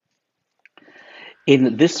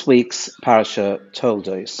In this week's parasha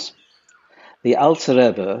TOLDOT, the Alter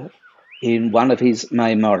Rebbe, in one of his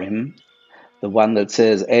Maimorim, the one that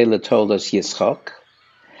says Eile TOLDOT Yitzchak,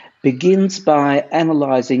 begins by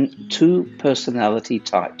analyzing two personality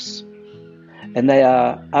types, and they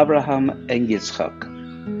are Avraham and Yitzchak.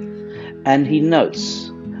 And he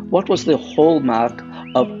notes what was the hallmark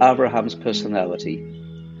of Avraham's personality.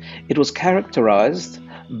 It was characterized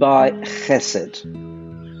by chesed,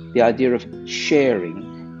 the idea of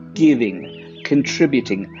sharing, giving,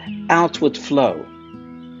 contributing, outward flow,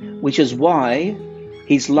 which is why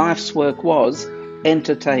his life's work was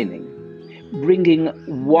entertaining,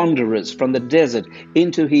 bringing wanderers from the desert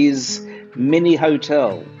into his mini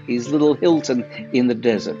hotel, his little Hilton in the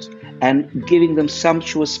desert, and giving them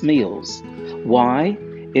sumptuous meals. Why?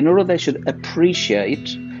 In order they should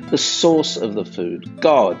appreciate the source of the food,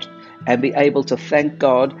 God, and be able to thank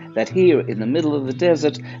God that here in the middle of the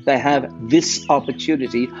desert they have this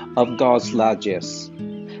opportunity of God's largesse.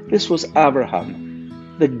 This was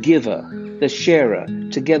Avraham, the giver, the sharer,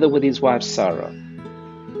 together with his wife Sarah.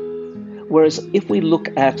 Whereas if we look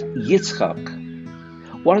at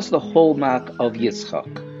Yitzchak, what is the hallmark of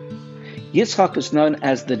Yitzchak? Yitzchak is known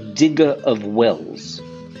as the digger of wells.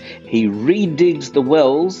 He redigs the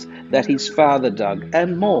wells that his father dug,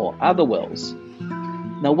 and more, other wells.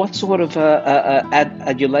 Now, what sort of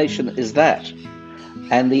adulation is that?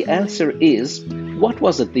 And the answer is, what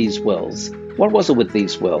was it these wells? What was it with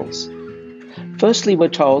these wells? Firstly, we're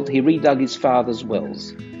told he redug his father's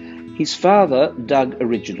wells. His father dug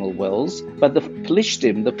original wells, but the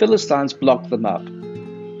Philistines, blocked them up.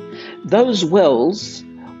 Those wells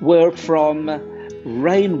were from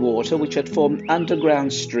rainwater which had formed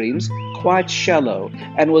underground streams, quite shallow,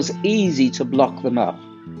 and was easy to block them up.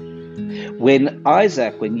 When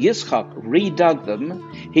Yitzchak redug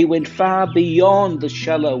them, he went far beyond the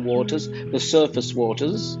shallow waters, the surface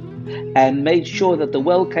waters, and made sure that the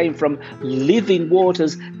well came from living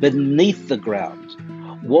waters beneath the ground,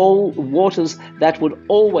 waters that would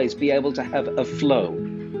always be able to have a flow.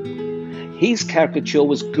 His caricature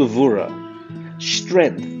was gevura,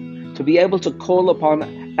 strength, to be able to call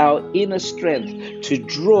upon our inner strength to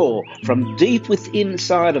draw from deep within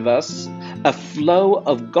inside of us a flow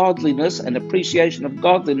of godliness and appreciation of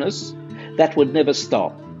godliness that would never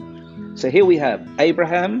stop. So here we have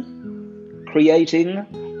Abraham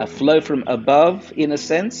creating a flow from above, in a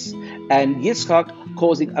sense, and Yitzchak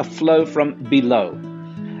causing a flow from below.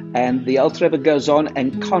 And the Alter Rebbe goes on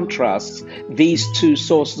and contrasts these two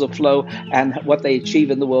sources of flow and what they achieve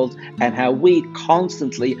in the world, and how we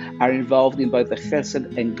constantly are involved in both the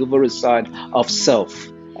chesed and gevura side of self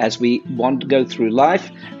as we want to go through life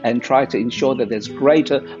and try to ensure that there's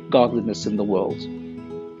greater godliness in the world.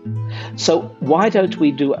 So why don't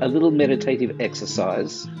we do a little meditative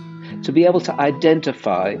exercise to be able to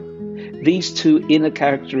identify these two inner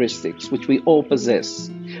characteristics which we all possess.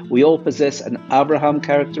 We all possess an Avraham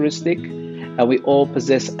characteristic, and we all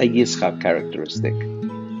possess a Yitzchak characteristic.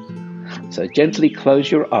 So gently close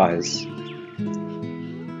your eyes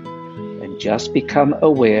and just become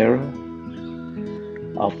aware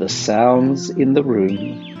of the sounds in the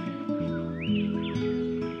room.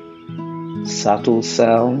 Subtle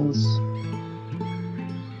sounds,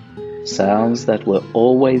 sounds that were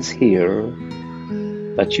always here,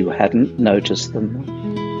 but you hadn't noticed them.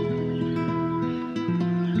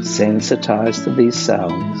 Sensitized to these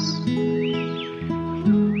sounds.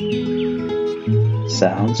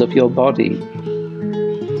 Sounds of your body.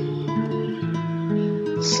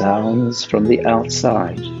 Sounds from the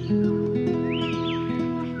outside.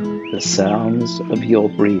 The sounds of your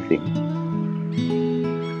breathing.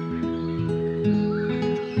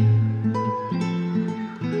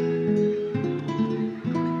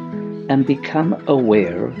 And become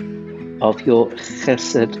aware of your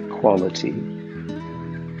chesed quality,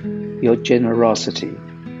 your generosity,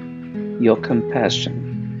 your compassion,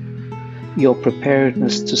 your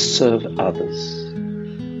preparedness to serve others.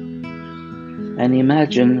 And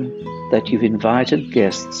imagine that you've invited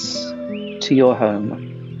guests to your home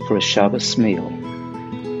for a Shabbos meal,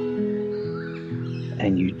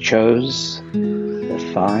 and you chose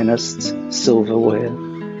the finest silverware,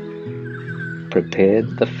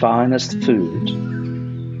 prepared the finest food,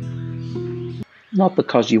 not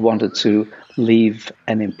because you wanted to leave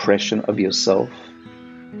an impression of yourself,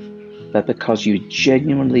 but because you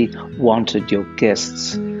genuinely wanted your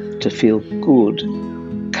guests to feel good,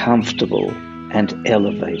 comfortable, and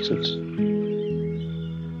elevated.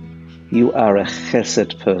 You are a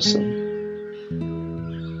chesed person.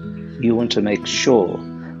 You want to make sure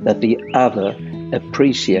that the other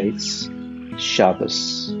appreciates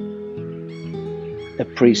Shabbos,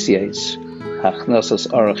 appreciates hachnosas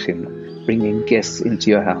orachim, bringing guests into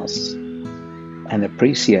your house, and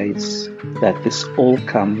appreciates that this all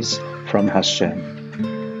comes from Hashem.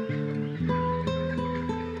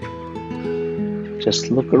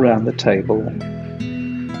 Just look around the table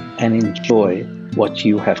and enjoy what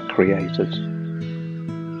you have created.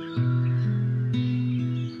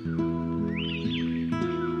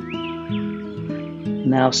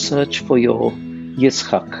 Now search for your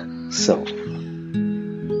Yitzchak self,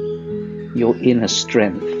 your inner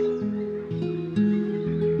strength,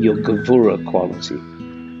 your Gevurah quality.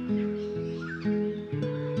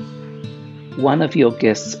 One of your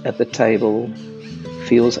guests at the table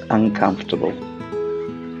feels uncomfortable.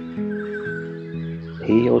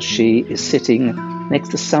 He or she is sitting next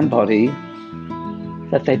to somebody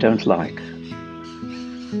that they don't like.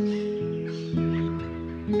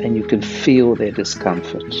 And you can feel their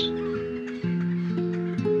discomfort.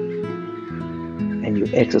 And you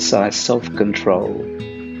exercise self-control.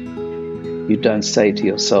 You don't say to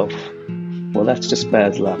yourself, well, that's just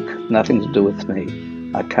bad luck, nothing to do with me.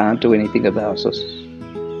 I can't do anything about it.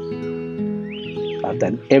 I've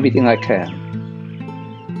done everything I can.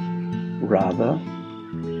 Rather,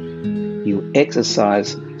 you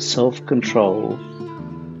exercise self-control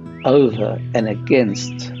over and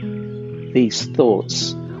against these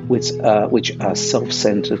thoughts which are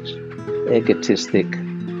self-centered, egotistic,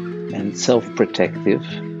 and self-protective.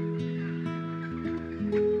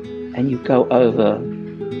 And you go over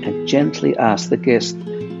and gently ask the guest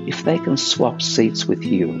if they can swap seats with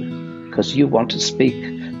you, because you want to speak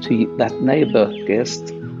to that neighbor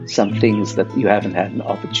guest some things that you haven't had an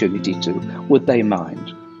opportunity to. Would they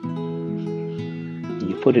mind?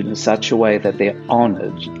 You put it in such a way that they're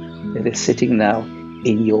honored, that they're sitting now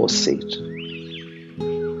in your seat.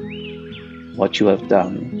 What you have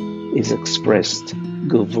done is expressed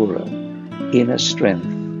Gevurah, inner strength,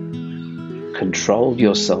 controlled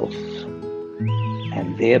yourself,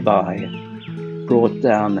 and thereby brought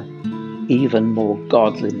down even more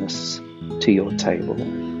godliness to your table.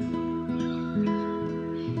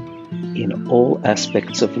 In all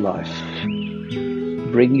aspects of life,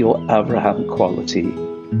 bring your Avraham quality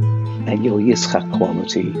and your Yitzchak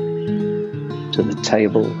quality to the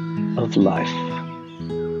table of life.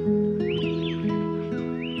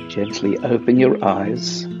 Gently open your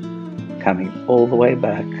eyes, coming all the way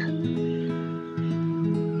back,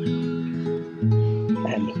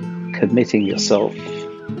 and committing yourself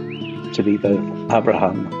to be both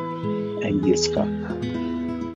Avraham and Yitzchak.